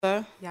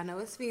Y'all know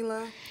it's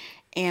Fila.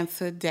 And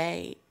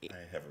today, I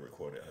haven't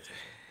recorded.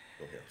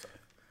 Go ahead.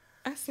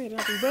 I'm sorry. I said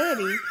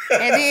everybody,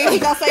 and then he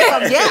gonna say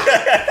something.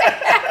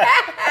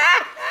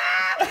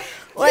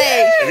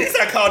 Wait. At least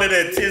I called it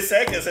in 10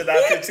 seconds and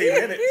not 15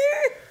 minutes.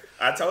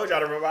 I told y'all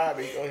to remind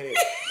me. Go ahead.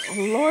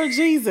 Lord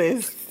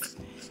Jesus,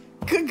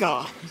 good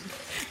God,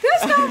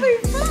 This gonna be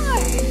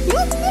fun.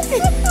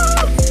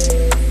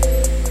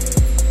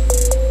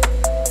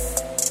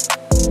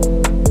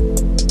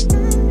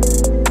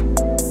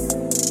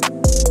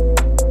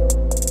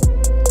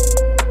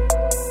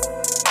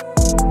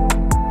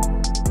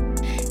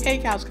 Hey,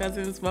 Couch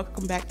Cousins,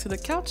 welcome back to the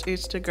couch.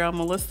 It's your girl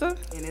Melissa,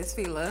 And it's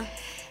Fila.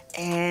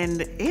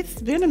 and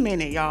it's been a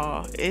minute,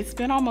 y'all. It's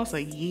been almost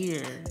a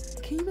year.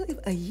 Can you believe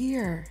a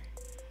year?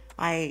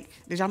 Like,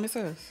 did y'all miss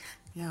us?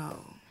 Yo.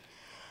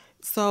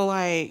 So,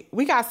 like,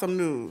 we got some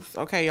news,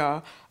 okay,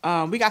 y'all?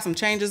 We got some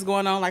changes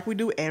going on like we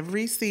do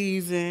every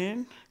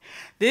season.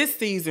 This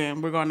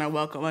season, we're going to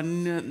welcome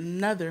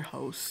another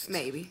host.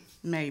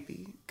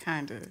 Maybe,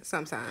 kind of.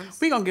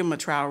 Sometimes. We're going to give him a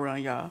trial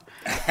run, y'all.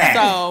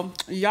 So,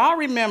 y'all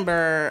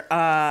remember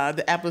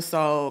the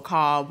episode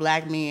called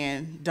Black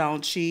Men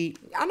Don't Cheat?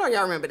 I know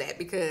y'all remember that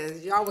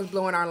because y'all was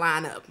blowing our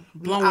line up.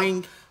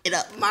 Blowing it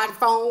up. My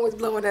phone was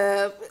blowing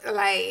up.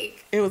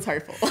 Like, It was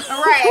hurtful.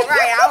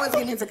 right. I was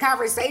getting into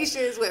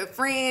conversations with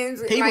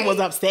friends. People like, was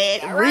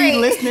upset, right.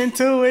 re-listening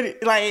to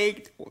it,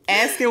 like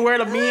asking where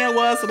the men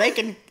was so they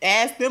can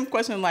ask them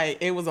questions. Like,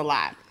 it was a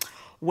lot.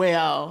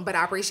 Well, But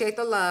I appreciate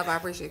the love.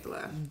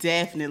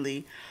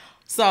 definitely.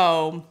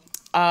 So,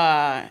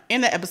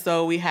 in the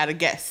episode, we had a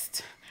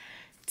guest,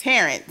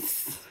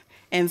 Terrence.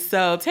 And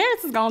so,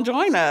 Terrence is going to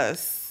join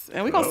us.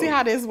 And we're going to see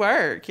how this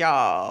work,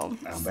 y'all.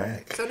 I'm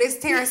back. So this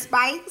Terrence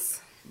Spikes.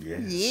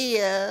 Yes.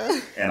 Yeah.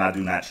 And I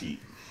do not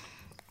cheat.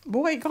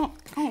 Boy, go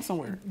on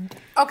somewhere.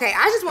 Okay,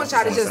 I just want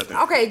y'all to Just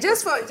one second.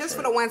 just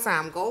for the one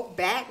time, go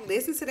back,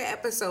 listen to the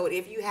episode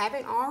if you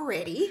haven't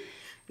already.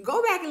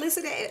 Go back and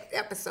listen to the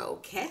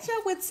episode. Catch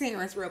up with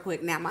Terrence real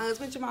quick. Now, my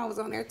husband Jamal was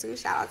on there too.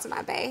 Shout out to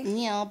my bae.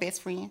 Yeah,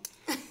 best friend.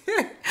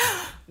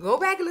 Go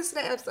back and listen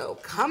to the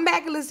episode. Come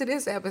back and listen to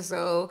this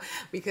episode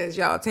because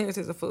y'all, Terrence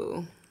is a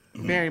fool.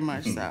 Very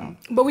much so.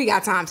 But we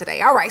got time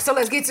today. All right, so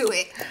let's get to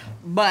it.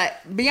 But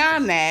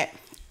beyond that,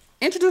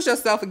 introduce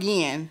yourself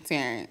again,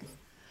 Terrence.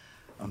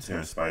 I'm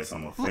Terrence Spice.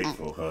 I'm a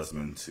faithful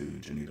husband to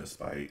Janita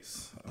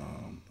Spice.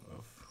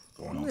 Of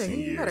going on 10 You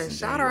years. better in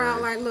shout her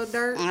out January. like Lil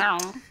Dirt.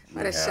 We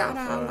Better shout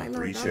her out like Lil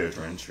three Dirt.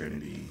 children,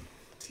 Trinity,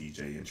 TJ,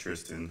 and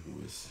Tristan,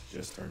 who is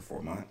just turned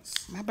 4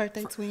 months. My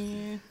birthday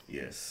twin.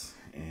 Yes.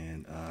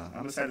 And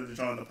I'm excited to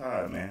join the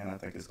pod, man. I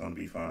think it's going to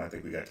be fun. I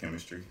think we got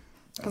chemistry.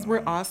 Because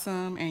we're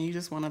awesome and you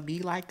just want to be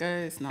like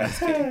us. No, just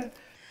kidding.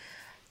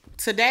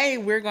 Today,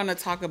 we're going to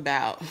talk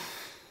about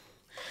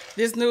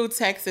this new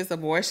Texas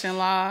abortion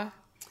law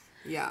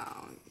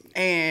Y'all,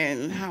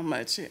 and how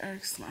much it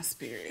irks my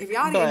spirit. if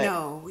y'all didn't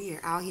know, we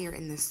are out here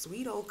in the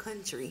sweet old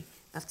country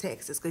of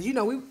Texas. Because, you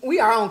know, we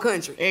our own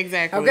country.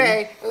 Exactly.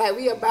 Okay? Like,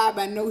 we abide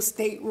by no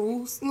state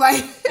rules.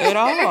 Like, At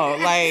all.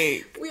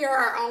 Like, we are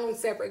our own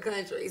separate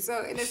country.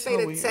 So, in the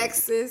state of weird.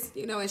 Texas,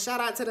 you know, and shout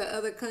out to the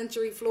other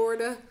country,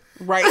 Florida.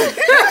 right.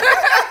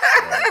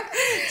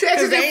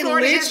 Texas and they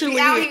Florida just be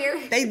out here.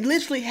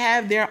 literally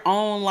have their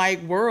own,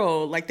 like,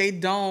 world. Like, they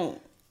don't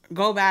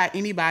go by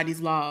anybody's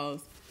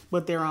laws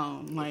but their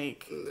own.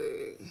 Like,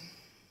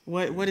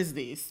 what is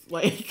this?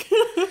 Like,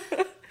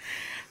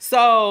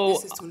 so...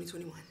 This is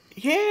 2021.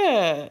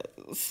 Yeah.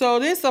 So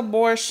this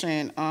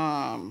abortion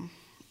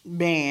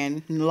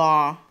ban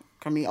law,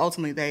 I mean,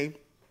 ultimately they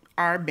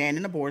are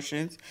banning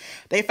abortions.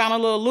 They found a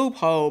little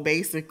loophole,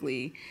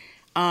 basically,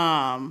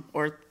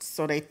 or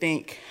so they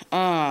think,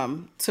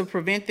 to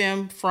prevent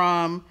them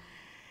from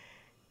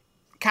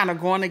kind of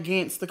going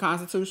against the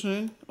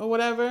Constitution or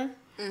whatever,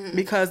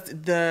 because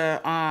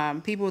the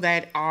people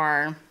that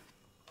are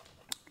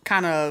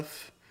kind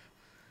of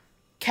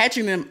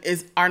catching them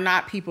are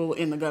not people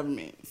in the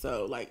government.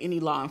 So like any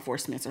law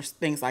enforcement or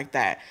things like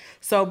that.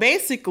 So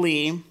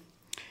basically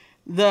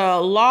the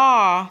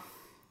law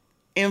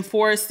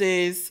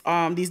enforces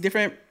these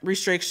different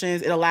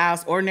restrictions. It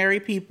allows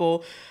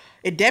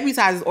it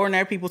deputizes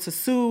ordinary people to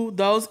sue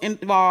those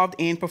involved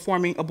in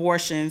performing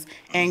abortions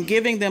and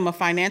giving them a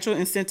financial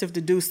incentive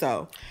to do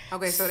so.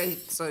 Okay, so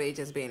they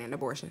just banning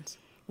abortions.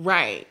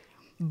 Right.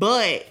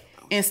 But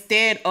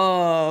instead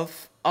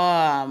of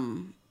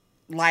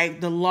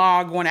like the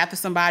law going after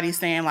somebody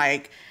saying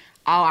like,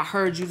 oh, I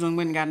heard you went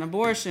and got an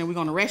abortion, we're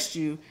gonna arrest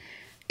you.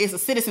 It's a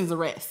citizen's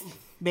arrest,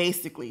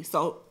 basically.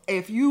 So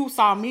if you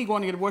saw me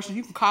going to get an abortion,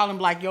 you can call them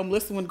like, yo,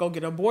 Melissa went to go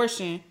get an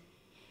abortion,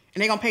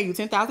 and they're gonna pay you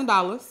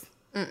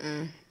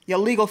 $10,000, your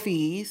legal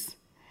fees,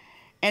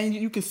 and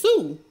you can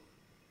sue,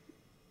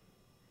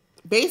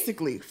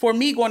 basically, for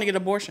me going to get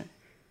an abortion.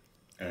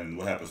 And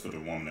what happens to the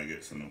woman that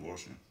gets an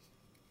abortion?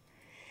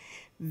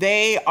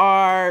 They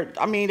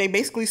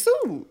basically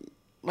sue.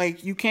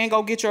 Like, you can't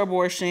go get your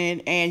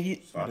abortion, and you...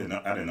 So I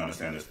didn't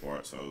understand this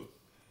part. So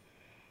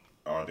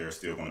are there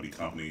still going to be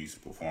companies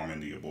performing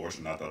the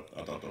abortion? I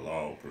thought the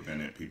law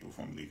prevented people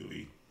from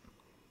legally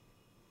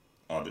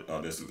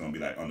or this is gonna be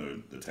like under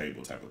the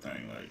table type of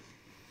thing, like.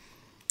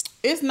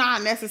 It's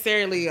not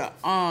necessarily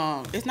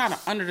it's not an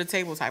under the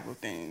table type of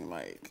thing.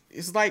 Like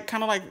it's like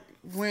kind of like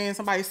when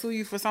somebody sue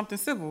you for something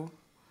civil.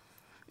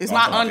 It's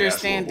not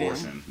understanding.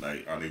 Abortion.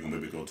 Like, are they gonna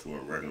be able to go to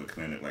a regular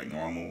clinic like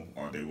normal,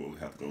 or they will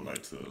have to go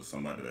like to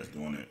somebody that's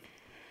doing it?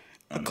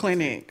 A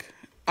clinic.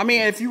 I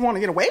mean, if you want to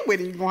get away with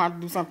it, you're gonna have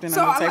to do something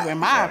on the table, in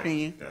my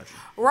opinion. Gotcha.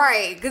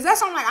 Right, because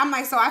that's what I'm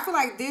like. So I feel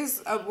like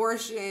this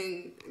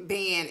abortion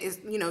ban is,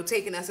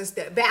 taking us a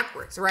step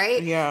backwards,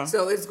 right? Yeah.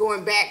 So it's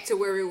going back to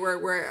where we were,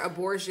 where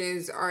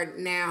abortions are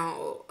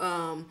now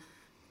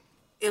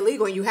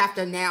illegal, and you have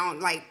to now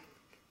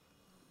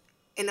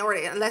in order,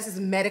 unless it's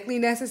medically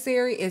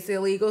necessary, it's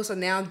illegal. So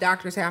now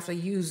doctors have to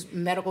use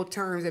medical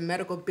terms and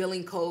medical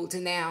billing codes.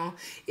 And now,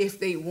 if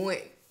they want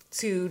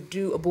to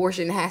do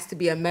abortion, it has to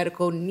be a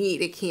medical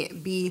need. It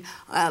can't be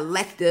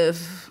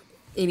elective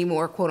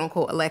anymore, quote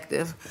unquote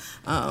elective.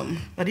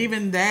 But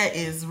even that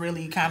is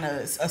really kind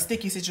of a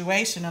sticky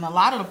situation, and a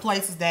lot of the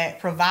places that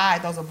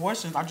provide those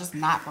abortions are just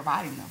not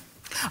providing them.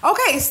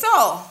 Okay,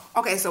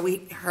 so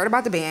we heard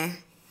about the ban.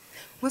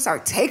 What's our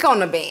take on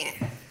the ban?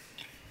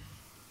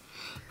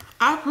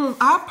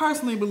 I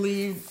personally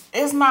believe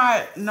it's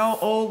not no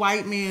old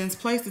white man's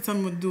place to tell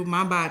me what to do with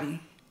my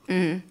body.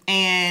 Mm-hmm.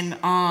 And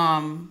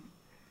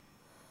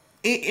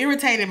it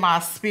irritated my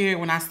spirit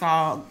when I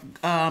saw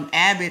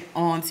Abbott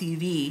on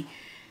TV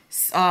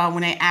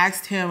when they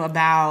asked him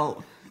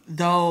about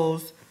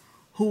those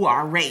who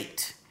are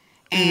raped.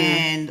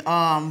 Mm-hmm.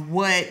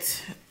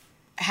 And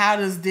how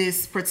does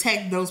this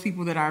protect those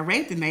people that are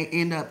raped and they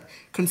end up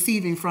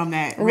conceiving from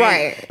that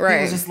rape? Right.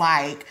 He was just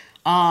like,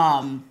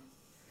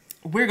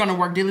 we're going to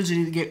work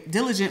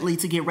diligently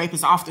to get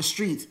rapists off the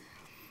streets.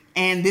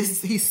 And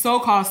he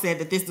so-called said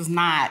that this does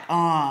not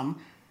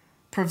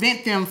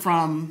prevent them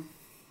from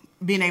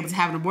being able to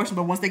have an abortion,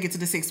 but once they get to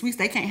the 6 weeks,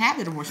 they can't have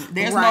an abortion.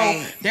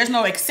 There's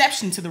no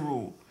exception to the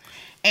rule.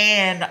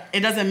 And it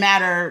doesn't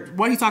matter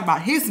what he talked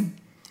about. His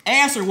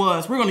answer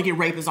was, we're going to get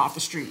rapists off the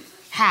street.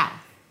 How?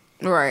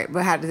 Right,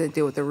 but how does it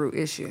deal with the root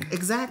issue?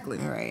 Exactly.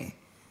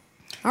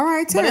 All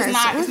right, Terrence.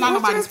 But it's not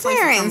nobody's place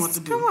to tell what to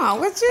do. Come on,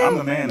 what you? I'm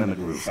the man in the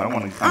group, so I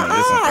want to kind of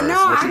listen first. No,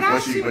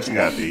 what you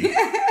got, B?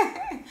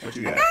 What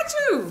you got? I got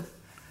you.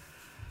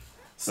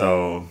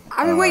 So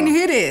I've been waiting to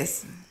hear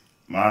this.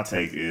 My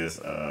take is,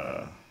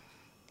 I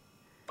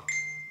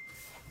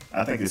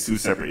think it's two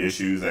separate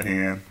issues at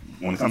hand.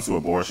 When it comes to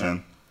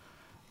abortion,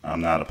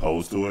 I'm not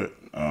opposed to it,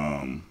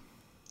 to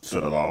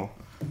the law.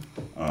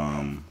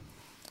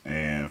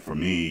 And for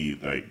me,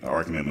 like the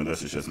argument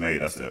Melissa just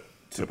made, that's the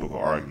typical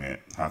argument.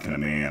 How can a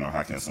man or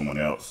how can someone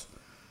else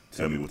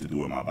tell me what to do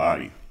with my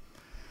body?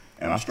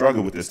 And I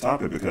struggle with this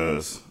topic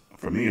because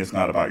for me, it's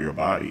not about your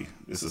body.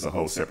 This is a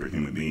whole separate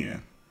human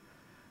being.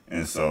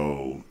 And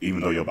so even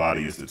though your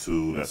body is the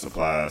tool that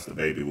supplies the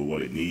baby with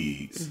what it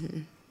needs,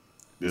 mm-hmm.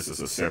 This is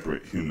a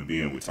separate human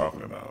being we're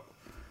talking about.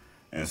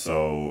 And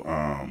so,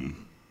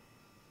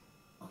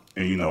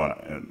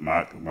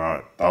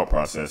 my thought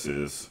process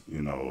is,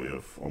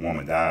 if a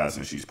woman dies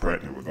and she's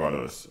pregnant,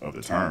 regardless of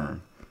the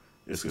term,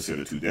 it's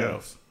considered 2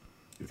 deaths.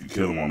 If you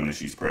kill a woman and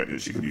she's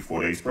pregnant, she could be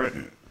 4 days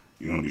pregnant.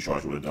 You're going to be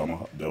charged with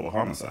a double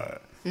homicide.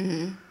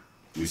 Mm-hmm.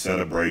 We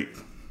celebrate,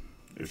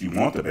 if you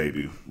want the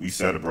baby, we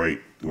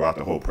celebrate throughout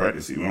the whole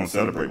pregnancy. We don't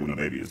celebrate when the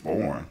baby is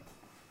born.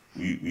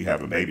 We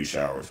have a baby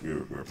showers.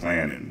 We're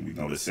planning. We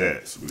know the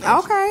sets.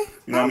 Okay.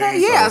 You know what I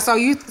mean? Yeah. So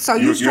you're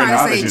trying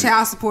to say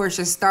child support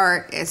should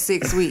start at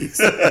 6 weeks?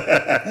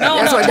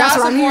 No,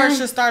 child support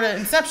should start at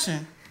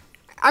inception.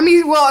 I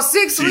mean, 6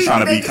 weeks. She's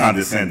trying to be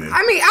condescending.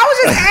 I mean, I was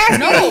just asking.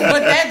 No,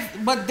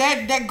 but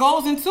that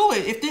goes into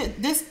it.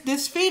 If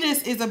this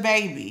fetus is a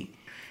baby,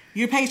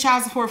 you pay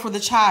child support for the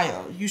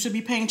child. You should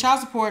be paying child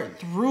support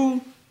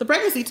through the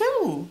pregnancy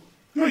too.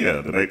 Oh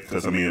yeah,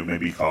 because it may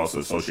be costs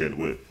associated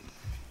with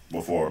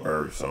before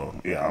birth. So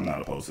yeah, I'm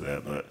not opposed to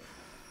that, but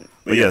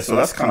yeah. So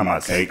that's kind of my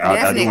take.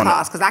 Definitely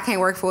cost because I can't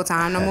work full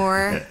time no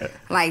more.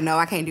 No,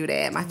 I can't do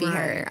that. My feet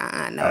hurt.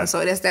 No,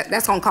 so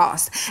that's gonna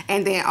cost.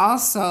 And then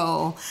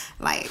also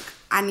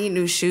I need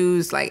new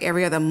shoes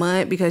every other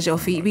month because your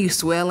feet be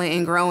swelling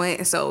and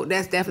growing. So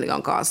that's definitely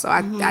gonna cost. So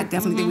I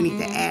definitely think we need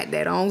to add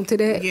that on to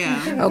that.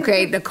 Yeah.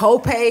 Okay. The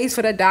co-pays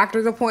for the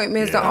doctor's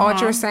appointments, the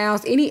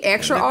ultrasounds, any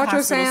extra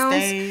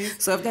ultrasounds.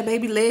 So if that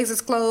baby legs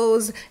is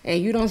closed and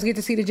you don't get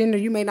to see the gender,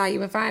 you may not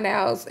even find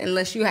out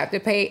unless you have to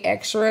pay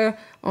extra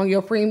on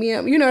your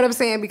premium. You know what I'm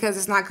saying? Because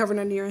it's not covered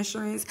under your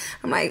insurance.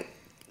 I'm like,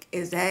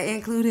 is that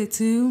included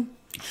too?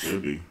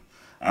 Should be.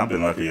 I've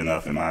been lucky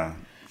enough in my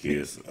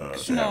kids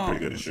to have pretty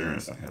good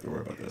insurance. I don't have to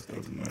worry about that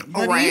stuff too much.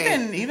 But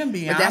even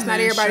beyond, but that's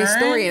not everybody's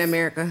story in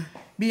America.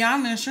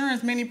 Beyond the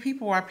insurance, many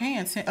people are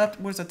paying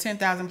upwards of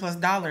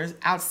 $10,000+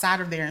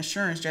 outside of their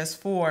insurance just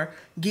for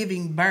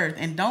giving birth,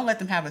 and don't let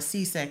them have a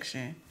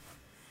C-section.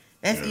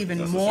 That's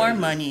even more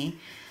money.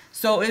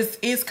 So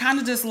it's kind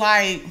of just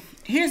like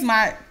here's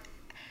my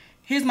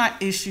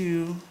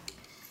issue.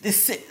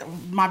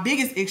 My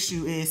biggest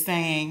issue is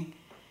saying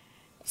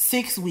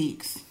 6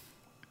 weeks,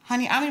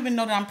 honey. I don't even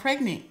know that I'm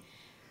pregnant.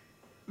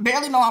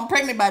 barely know I'm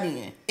pregnant by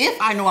then.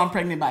 If I know I'm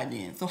pregnant by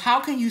then. So how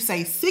can you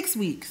say 6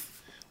 weeks?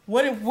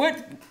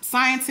 What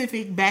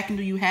scientific backing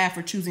do you have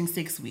for choosing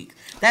 6 weeks?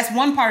 That's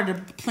one part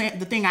of the plan.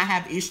 The thing I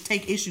have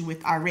take issue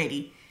with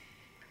already,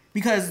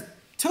 because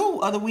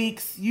 2 other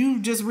weeks you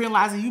just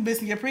realizing you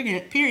missing your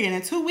period.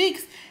 In 2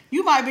 weeks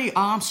you might be,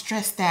 oh, I'm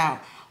stressed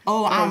out.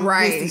 Oh, I'm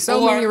right. busy.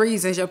 So many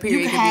reasons your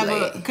period can have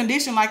have a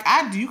condition like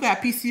I do. You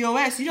got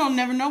PCOS. You don't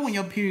never know when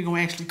your period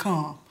gonna actually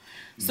come.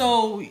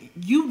 So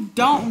you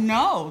don't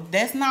know.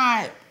 That's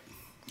not.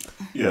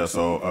 Yeah.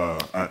 So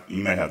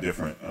you may have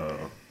different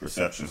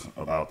perceptions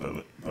about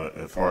but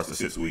as far as the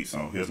 6 weeks,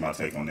 so here's my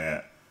take on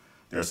that.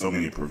 There's so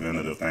many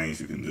preventative things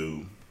you can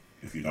do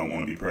if you don't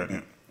want to be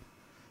pregnant.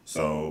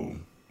 So,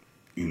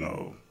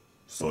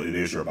 so it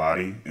is your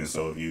body, and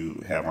so if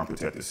you have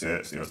unprotected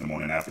sex, there's the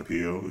morning after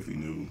pill. If you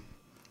knew,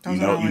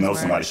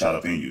 somebody shot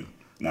up in you.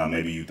 Now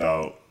maybe you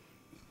thought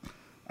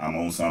I'm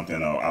on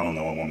something, or I don't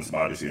know a woman's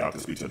body, so y'all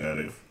can speak to that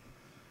if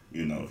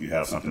you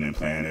have something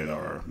implanted,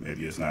 or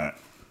maybe it's not.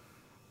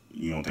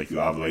 You don't think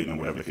you're ovulating, or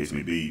whatever the case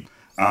may be.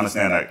 I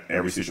understand that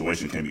every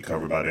situation can be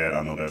covered by that.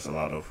 I know there's a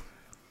lot of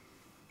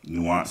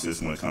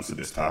nuances when it comes to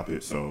this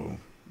topic. So,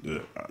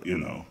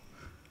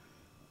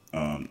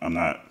 I'm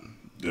not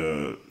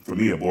for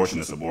me, abortion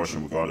is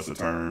abortion regardless of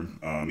term.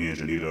 Me and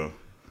Janita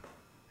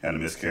had a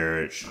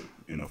miscarriage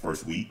in the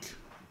first week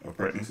of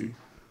pregnancy.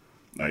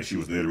 Like, she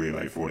was literally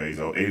like 4 days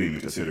old. They didn't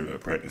even consider it a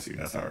pregnancy.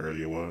 That's how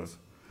early it was.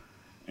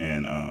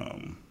 And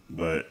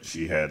but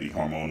she had the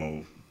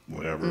hormonal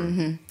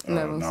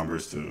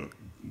numbers to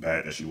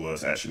back that she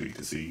was actually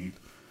conceived,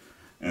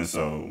 and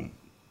so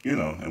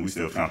and we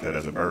still count that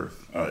as a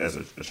birth, as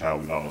a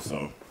child we lost.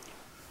 So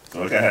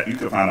you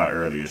could find out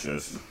early. It's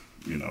just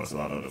it's a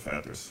lot of other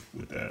factors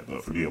with that.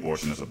 But for me,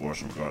 abortion is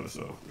abortion regardless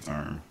of the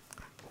term.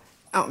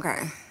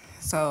 Okay,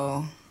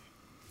 so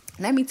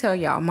let me tell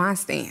y'all my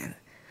stand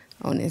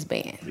on this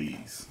ban.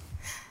 Please.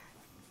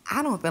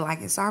 I don't feel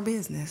like it's our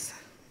business.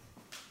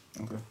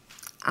 Okay.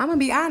 I'm gonna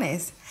be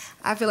honest.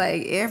 I feel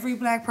like every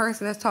black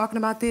person that's talking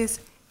about this,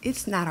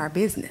 it's not our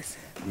business.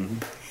 Mm-hmm.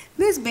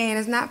 This ban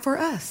is not for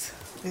us.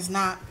 It's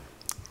not.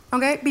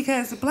 Okay,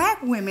 because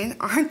black women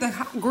aren't the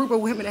group of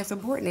women that's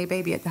aborting their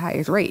baby at the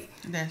highest rate.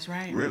 That's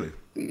right. Really?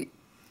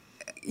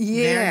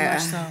 Yeah. Very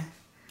much so.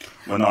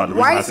 Well, no, the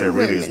reason I say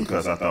really is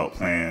because I thought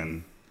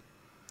Planned,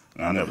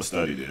 and I never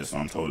studied this, so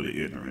I'm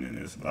totally ignorant in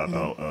this, but I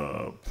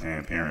thought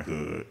Planned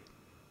Parenthood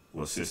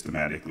was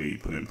systematically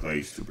put in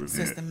place to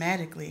prevent.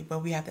 Systematically, but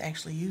we have to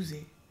actually use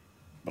it.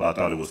 But I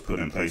thought it was put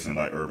in place in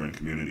like urban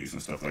communities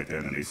and stuff like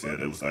that, and they said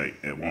it was like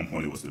at one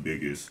point it was the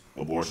biggest,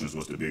 abortions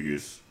was the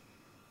biggest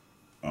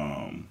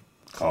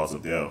cause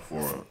of death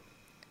for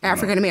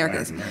African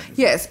Americans.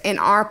 Yes, in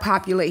our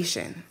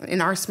population, in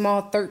our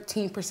small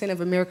 13%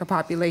 of American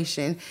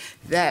population,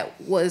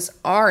 that was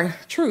our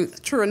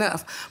truth, true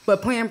enough.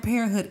 But Planned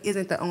Parenthood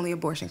isn't the only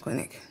abortion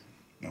clinic.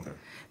 Okay.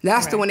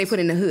 That's the one they put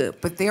in the hood.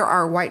 But there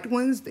are white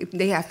ones.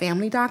 They have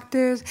family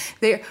doctors.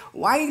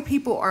 White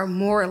people are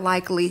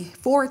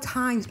 4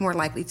 times more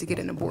likely to get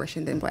an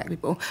abortion than black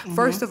people. Mm-hmm.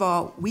 First of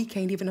all, we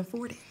can't even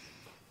afford it.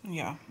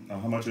 Yeah. Now,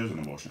 how much is an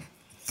abortion?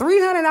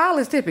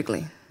 $300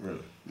 typically. Really?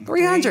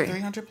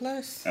 $300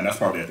 plus. And that's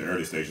probably at the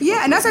early stage.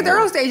 Yeah, and that's at the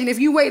early stage. And if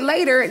you wait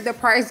later, the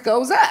price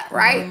goes up,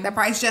 right? Mm-hmm. The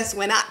price just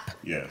went up.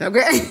 Yeah.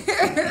 Okay.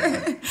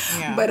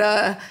 Yeah. But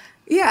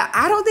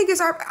I don't think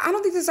it's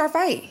our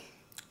fight.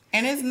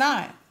 And it's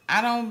not.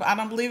 I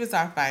don't believe it's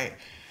our fight,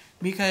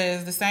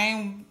 because the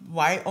same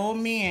white old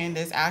men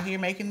that's out here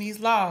making these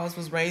laws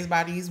was raised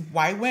by these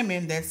white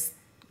women that's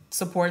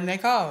supporting their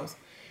cause.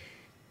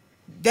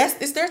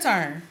 It's their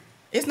turn.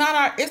 It's not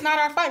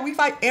our fight. We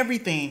fight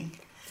everything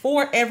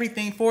for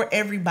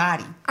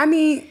everybody. I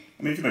mean,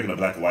 if you're making a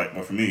black and white,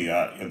 but for me,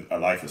 a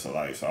life is a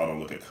life, so I don't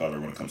look at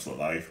color when it comes to a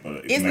life.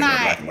 But if you're making a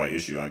black and white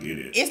issue, I get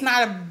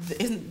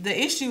it.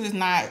 The issue is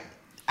not.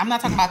 I'm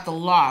not talking about the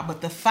law,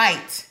 but the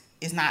fight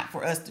is not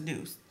for us to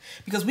do,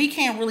 because we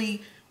can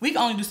only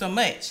do so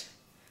much.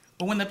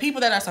 But when the people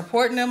that are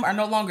supporting them are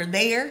no longer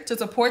there to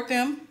support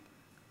them,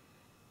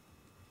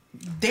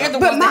 they're the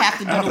ones that have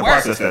to do the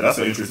work. That's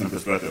an interesting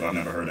perspective. I've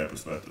never heard that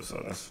perspective.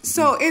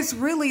 So it's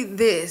really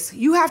this.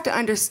 You have to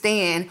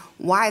understand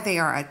why they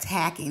are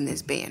attacking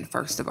this ban,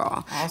 first of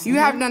all. Awesome. You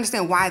have to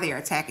understand why they are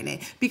attacking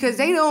it. Because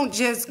they don't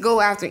just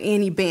go after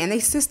any ban. They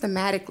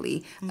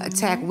systematically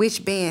attack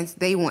which bans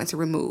they want to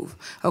remove.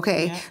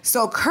 Okay? Yeah.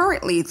 So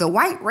currently, the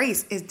white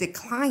race is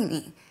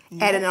declining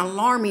at an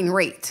alarming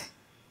rate.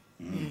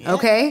 Yeah.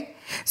 Okay?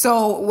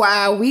 So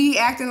while we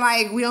acting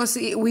like we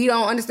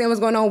don't understand what's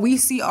going on, we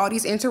see all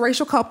these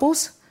interracial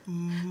couples.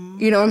 Mm-hmm.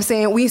 You know what I'm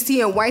saying? We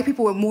see white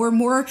people with more and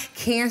more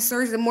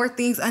cancers and more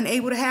things,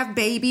 unable to have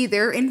baby.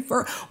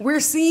 We're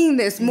seeing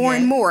this more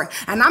and more.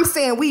 And I'm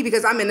saying we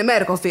because I'm in the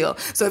medical field.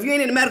 So if you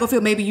ain't in the medical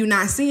field, maybe you're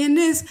not seeing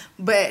this.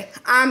 But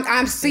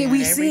I'm seeing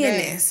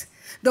this.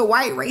 The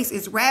white race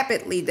is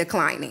rapidly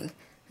declining.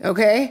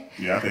 Okay.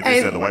 Yeah, I think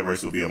they said the white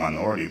race will be a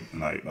minority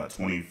like by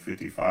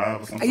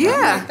 2055 or something.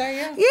 Yeah,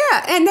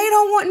 yeah, and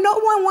no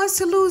one wants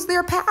to lose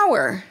their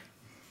power.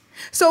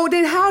 So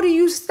then how do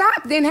you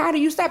stop?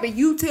 it?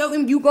 You tell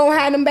them you gonna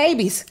have them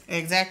babies.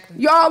 Exactly.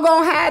 Y'all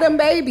gonna have them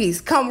babies.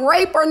 Come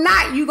rape or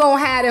not, you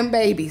gonna have them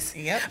babies.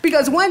 Yep.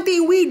 Because one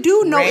thing we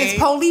do know is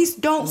police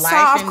don't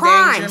solve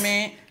crimes.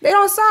 They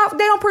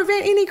don't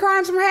prevent any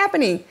crimes from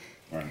happening.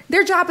 Right.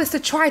 Their job is to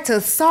try to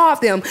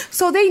solve them.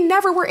 So they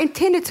never were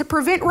intended to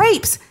prevent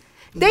rapes.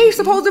 They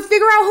supposed to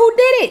figure out who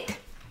did it.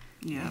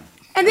 Yeah.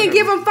 And then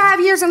give them 5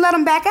 years and let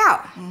them back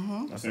out.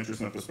 That's an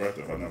interesting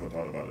perspective. I never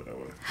thought about it that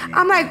way.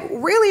 I'm like,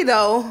 really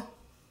though?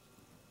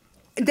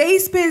 They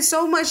spend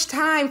so much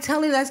time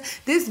telling us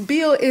this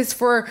bill is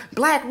for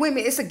black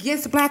women. It's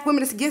against black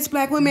women. It's against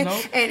black women.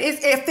 Nope. And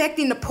it's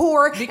affecting the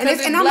poor.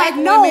 Because And I'm like,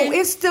 no,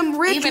 it's them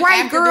rich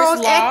white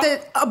girls at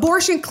the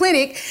abortion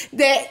clinic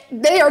that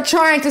they are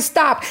trying to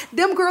stop.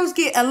 Them girls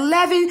get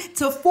 11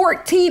 to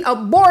 14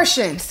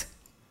 abortions.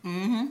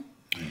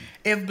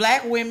 If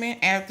black women,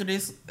 after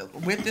this,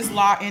 with this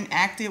law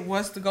enacted,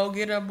 was to go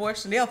get an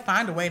abortion, they'll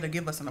find a way to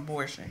give us an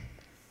abortion.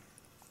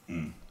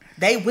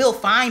 They will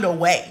find a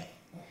way.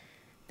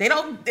 They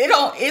don't,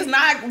 it's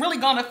not really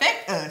going to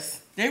affect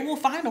us. They will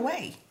find a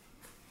way.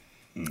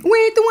 We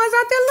ain't the ones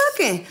out there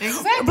looking.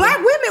 Exactly. Black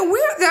women,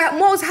 we're the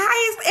most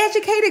highest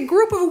educated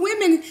group of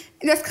women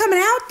that's coming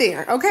out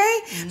there, okay?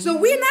 So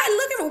we're not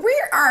looking,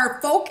 we are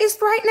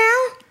focused right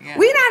now. Yeah.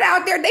 We're not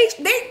out there.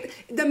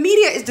 The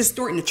media is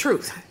distorting the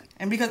truth.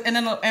 And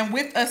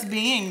with us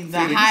being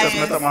the You just highest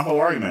messed up my whole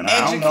argument.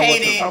 I don't know what to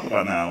educated- talk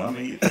about now. I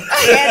mean,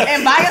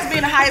 and by us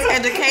being the highest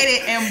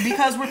educated, and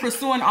because we're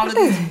pursuing all of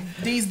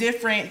these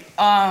different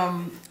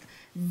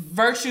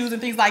virtues and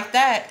things like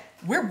that,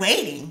 we're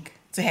waiting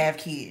to have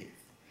kids.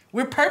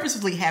 We're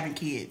purposely having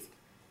kids.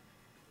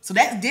 So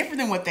that's different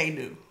than what they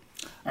do.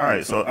 all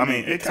right. So I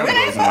mean, it kind of It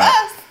ain't goes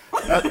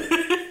for in like.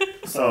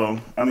 us. So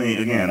I mean,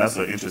 again, that's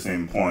an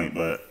interesting point,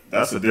 but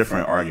that's a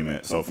different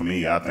argument. So for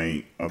me, I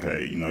think,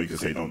 okay, you can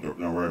say don't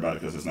worry about it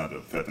because it's not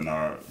affecting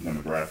our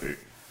demographic.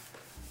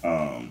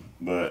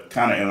 But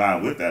kind of in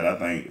line with that, I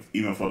think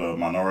even for the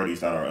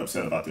minorities that are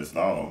upset about this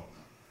law,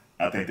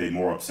 I think they're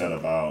more upset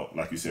about,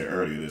 like you said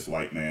earlier, this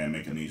white man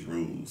making these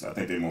rules. I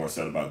think they're more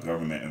upset about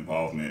government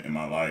involvement in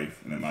my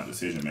life and in my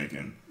decision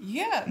making.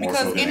 Yeah, More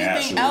because so than the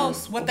anything actual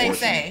else, what they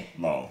abortion say,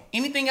 law.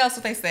 anything else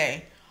that they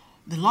say,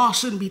 the law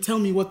shouldn't be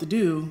telling me what to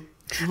do.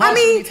 The law I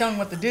mean- shouldn't be telling me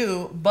what to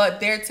do, but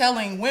they're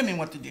telling women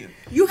what to do.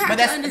 You have but to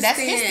that's understand.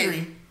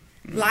 history.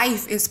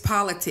 Life is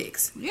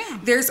politics. Yeah.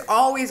 There's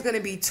always going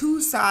to be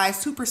two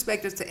sides, two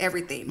perspectives to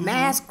everything.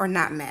 Mask or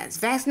not mask.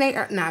 Vaccinate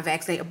or not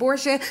vaccinate.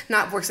 Abortion,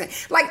 not abortion.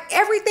 Like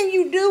everything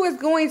you do is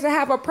going to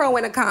have a pro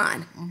and a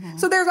con.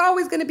 So there's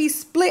always going to be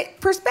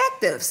split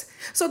perspectives.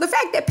 So the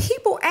fact that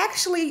people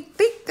actually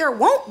think there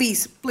won't be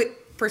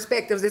split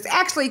perspectives is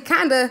actually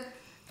kind of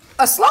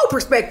a slow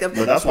perspective.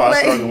 But that's why I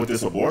struggle with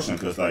this abortion,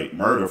 because like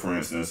murder, for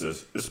instance,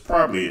 it's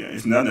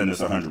nothing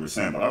that's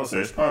 100%, but I would say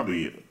it's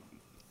probably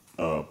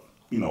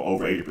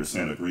over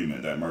 80%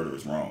 agreement that murder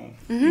is wrong.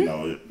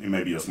 It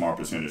may be a small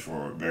percentage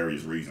for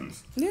various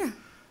reasons. Yeah.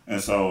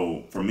 And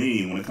so for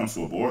me, when it comes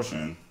to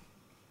abortion,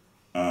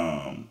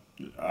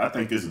 I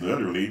think it's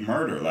literally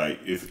murder. Like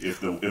if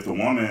the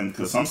woman,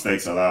 because some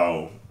states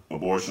allow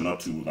abortion up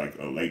to like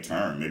a late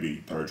term,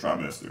 maybe third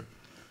trimester.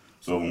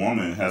 So if a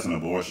woman has an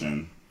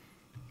abortion,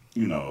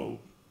 2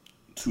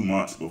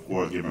 months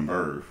before giving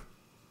birth,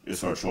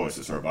 it's her choice,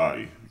 it's her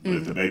body. But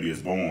if the baby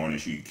is born and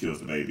she kills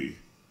the baby,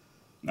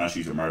 now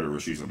she's a murderer,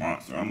 she's a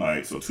monster. I'm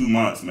like, so 2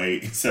 months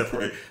may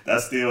separate.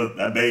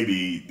 That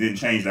baby didn't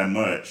change that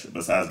much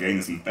besides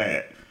gaining some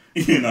fat,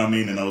 in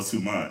those 2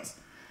 months.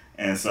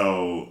 And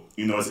so,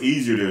 it's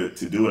easier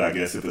to do it, I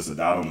guess, if it's a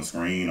dot on the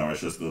screen or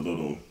it's just a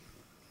little,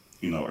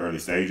 early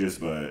stages.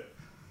 But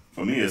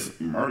for me, it's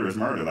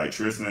murder. Like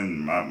Tristan,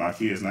 my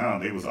kids now,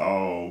 they were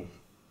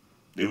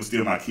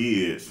still my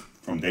kids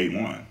from day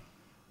one.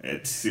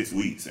 At 6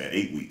 weeks, at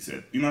 8 weeks,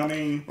 you know what I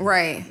mean?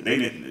 Right. They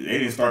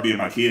didn't start being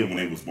my kid when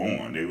they was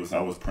born. I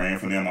was praying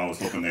for them. I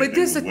was hoping they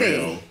this were the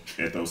well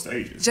thing. at those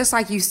stages. Just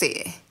like you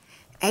said,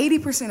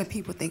 80% of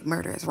people think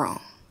murder is wrong.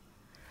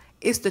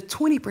 It's the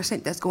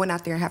 20% that's going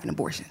out there and having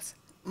abortions.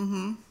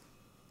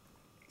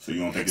 So you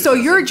don't think? So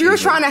you're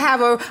trying to have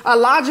a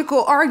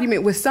logical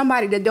argument with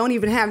somebody that don't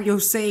even have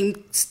your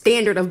same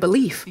standard of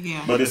belief.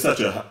 Yeah. But it's such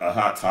a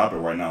hot topic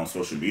right now on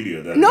social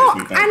media that No,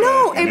 makes me think I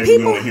know, that, and maybe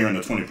people- we're only hearing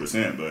the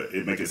 20%, but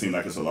it makes it seem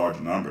like it's a large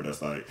number.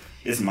 That's like,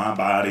 it's my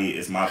body,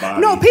 it's my body.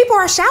 No, people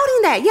are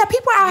shouting that. Yeah,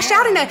 people are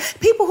shouting that.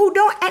 People who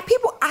don't,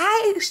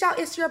 I shout,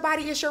 it's your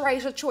body, it's your right,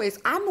 it's your choice.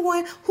 I'm the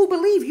one who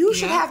believe you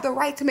should have the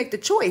right to make the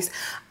choice.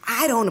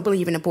 I don't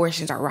believe in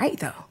abortions are right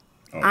though.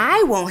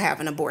 I won't have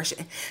an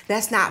abortion.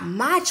 That's not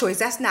my choice.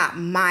 That's not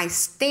my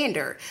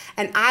standard.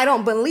 And I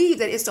don't believe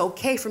that it's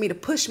okay for me to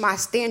push my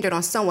standard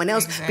on someone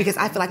else because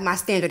I feel like my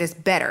standard is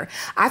better.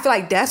 I feel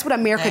like that's what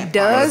America But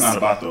does. it's not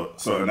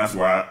about and that's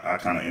why I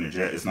kind of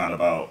interject. It's not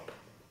about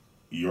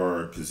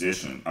your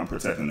position. I'm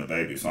protecting the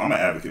baby. So I'm an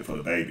advocate for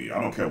the baby. I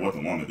don't care what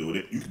the woman do with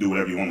it. You can do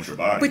whatever you want with your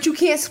body. But you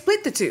can't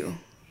split the two.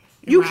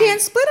 You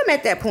can't split them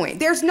at that point.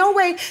 There's no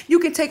way you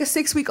can take a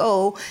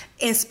 6-week-old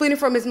and split it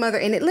from his mother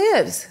and it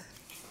lives.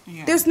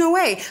 Yeah. There's no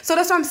way. So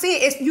that's what I'm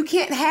saying. You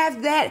can't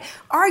have that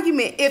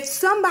argument. If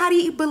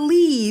somebody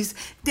believes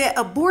that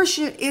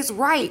abortion is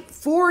right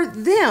for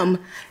them,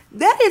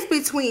 that is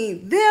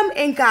between them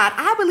and God.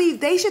 I believe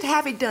they should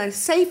have it done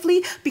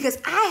safely because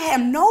I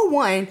have no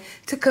one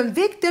to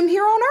convict them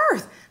here on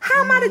earth.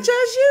 How am I to judge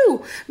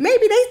you?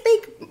 Maybe they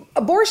think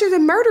abortions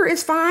and murder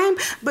is fine,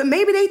 but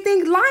maybe they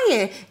think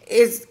lying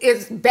is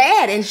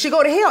bad and should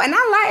go to hell. And I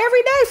lie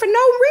every day for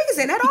no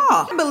reason at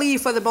all. I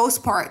believe for the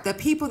most part, the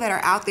people that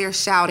are out there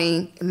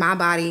shouting, my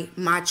body,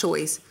 my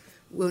choice,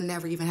 will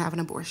never even have an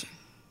abortion.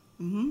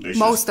 Mm-hmm.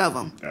 Most of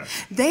them. Yeah.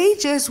 They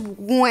just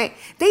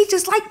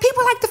like,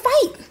 people like to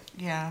fight.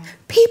 Yeah.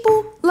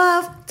 People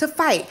love to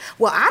fight.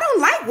 Well, I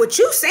don't like what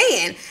you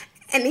saying.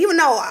 And even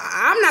though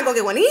I'm not going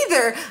to get one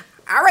either,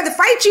 I'd rather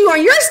fight you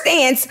on your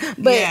stance,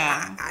 but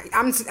yeah.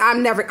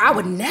 I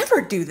would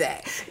never do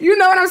that. You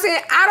know what I'm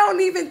saying? I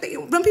don't even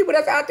think, them people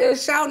that's out there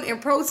shouting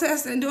and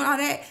protesting and doing all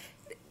that,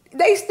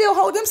 they still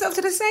hold themselves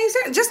to the same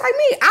standard. Just like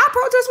me, I'll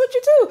protest with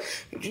you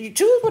too. You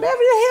choose whatever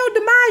the hell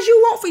demise you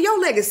want for your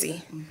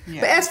legacy.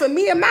 Yeah. But as for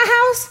me and my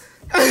house,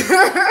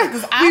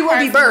 we will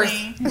be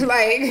birthed.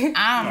 Like,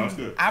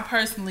 I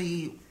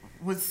personally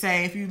would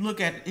say, if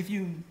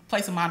you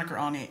place a moniker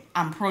on it,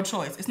 I'm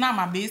pro-choice. It's not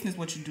my business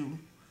what you do.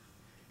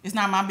 It's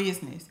not my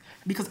business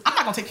because I'm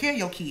not gonna take care of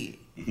your kid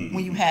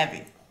when you have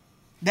it.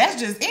 That's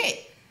just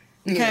it.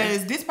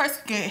 Because this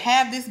person can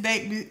have this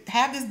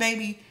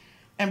baby,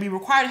 and be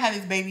required to have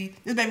this baby.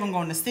 This baby gonna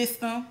go in the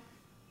system.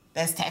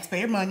 That's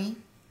taxpayer money.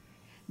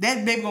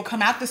 That baby gonna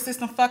come out the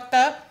system fucked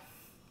up.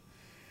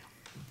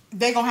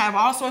 They gonna have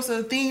all sorts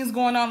of things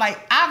going on. Like,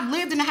 I've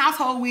lived in a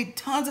household with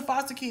tons of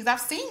foster kids.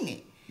 I've seen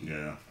it.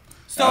 Yeah.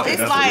 So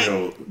it's like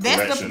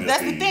that's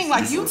the thing.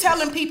 Like, you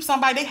telling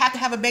somebody they have to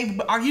have a baby,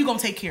 but are you gonna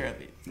take care of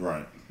it?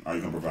 Right. Are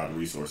you gonna provide the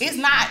resources? It's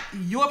not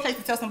your place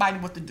to tell somebody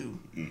what to do.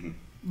 Mm-hmm.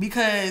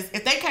 Because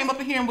if they came up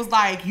in here and was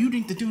like, you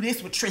need to do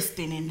this with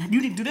Tristan and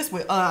you need to do this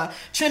with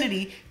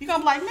Trinity, you're gonna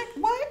be like, Nick,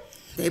 what?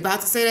 They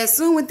about to say that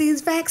soon with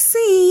these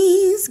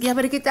vaccines. You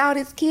better get all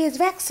these kids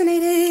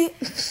vaccinated.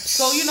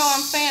 So you know what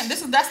I'm saying?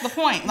 That's the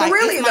point. Like, but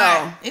really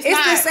it's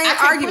the same I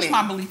can't argument. Push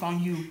my belief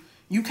on you.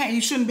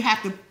 You shouldn't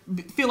have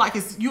to feel like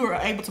you are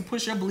able to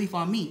push your belief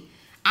on me.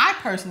 I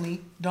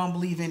personally don't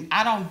believe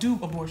I don't do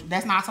abortion.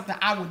 That's not something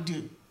I would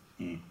do.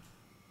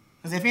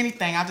 Because if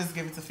anything, I'll just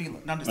give it to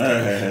Philip. No, I'm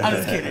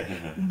just kidding.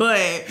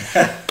 But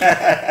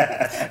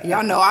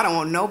y'all know I don't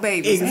want no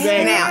babies.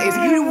 Exactly. Now, if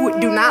you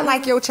do not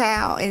like your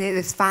child and it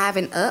is 5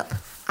 and up,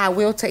 I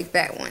will take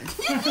that one.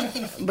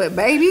 But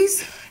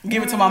babies,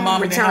 give it to my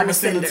mom and then return I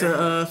send it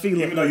to Philip.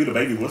 Even though you're the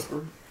baby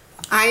whisperer.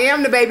 I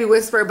am the baby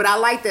whisperer, but I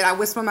like that. I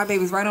whisper my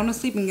babies right on to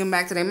sleep and give them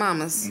back to their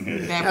mamas.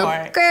 That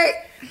part.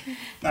 Okay.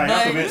 Nah,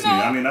 y'all convinced me.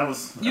 I mean,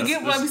 you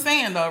get what we're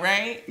saying, though,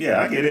 right?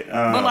 Yeah, I get it.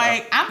 But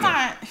like,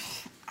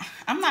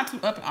 I'm not too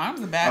up in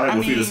arms about it. I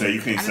mean, say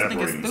you can't separate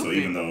them. Stupid. So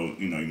even though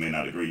you may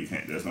not agree, you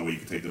can't. There's no way you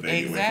can take the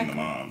baby away from the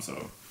mom.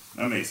 So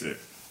that makes it.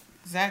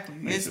 Exactly.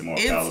 Makes it more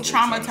it's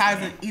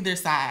traumatizing either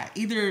side.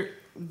 Either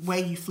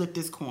way you flip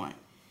this coin.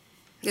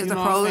 There's a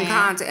pros and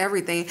cons to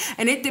everything,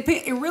 and it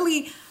depends. It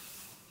really.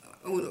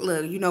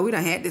 Look, we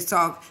done had this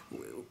talk.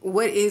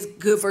 What is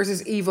good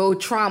versus evil,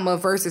 trauma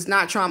versus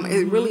not trauma?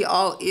 Mm-hmm. It really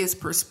all is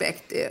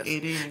perspective.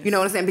 It is. You know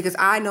what I'm saying? Because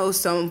I know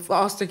some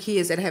foster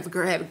kids that have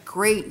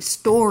great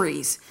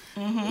stories,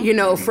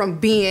 from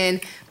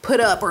being put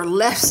up or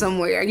left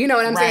somewhere. You know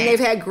what I'm saying? They've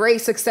had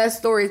great success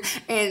stories.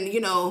 And,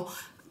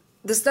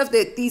 the stuff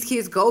that these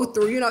kids go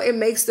through, it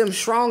makes them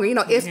stronger,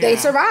 if they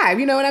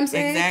survive. You know what I'm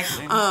saying?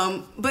 Exactly.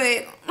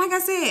 But like I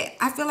said,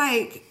 I feel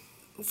like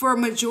for a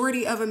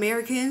majority of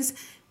Americans,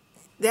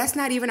 that's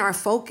not even our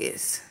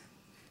focus.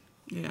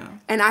 Yeah.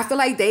 And I feel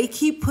like they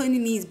keep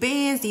putting these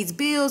bans, these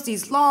bills,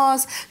 these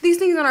laws, these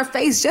things on our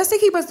face just to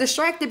keep us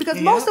distracted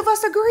because most of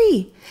us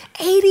agree.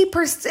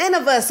 80%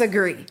 of us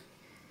agree.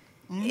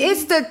 Mm-hmm.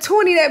 It's the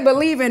 20 that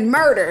believe in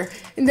murder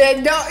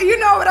that don't, you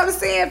know what I'm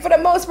saying? For the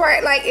most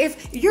part, like,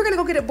 if you're going to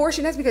go get an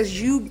abortion, that's because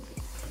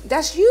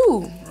that's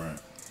you. Right.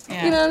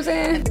 Yeah. You know what I'm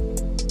saying?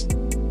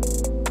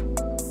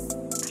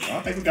 Well,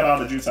 I think we got all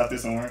the juice out there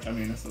somewhere. I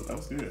mean, that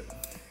was good.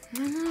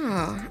 I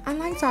know. I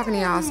like talking to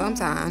y'all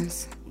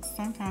sometimes.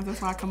 Sometimes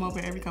that's why I come over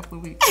every couple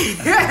of weeks.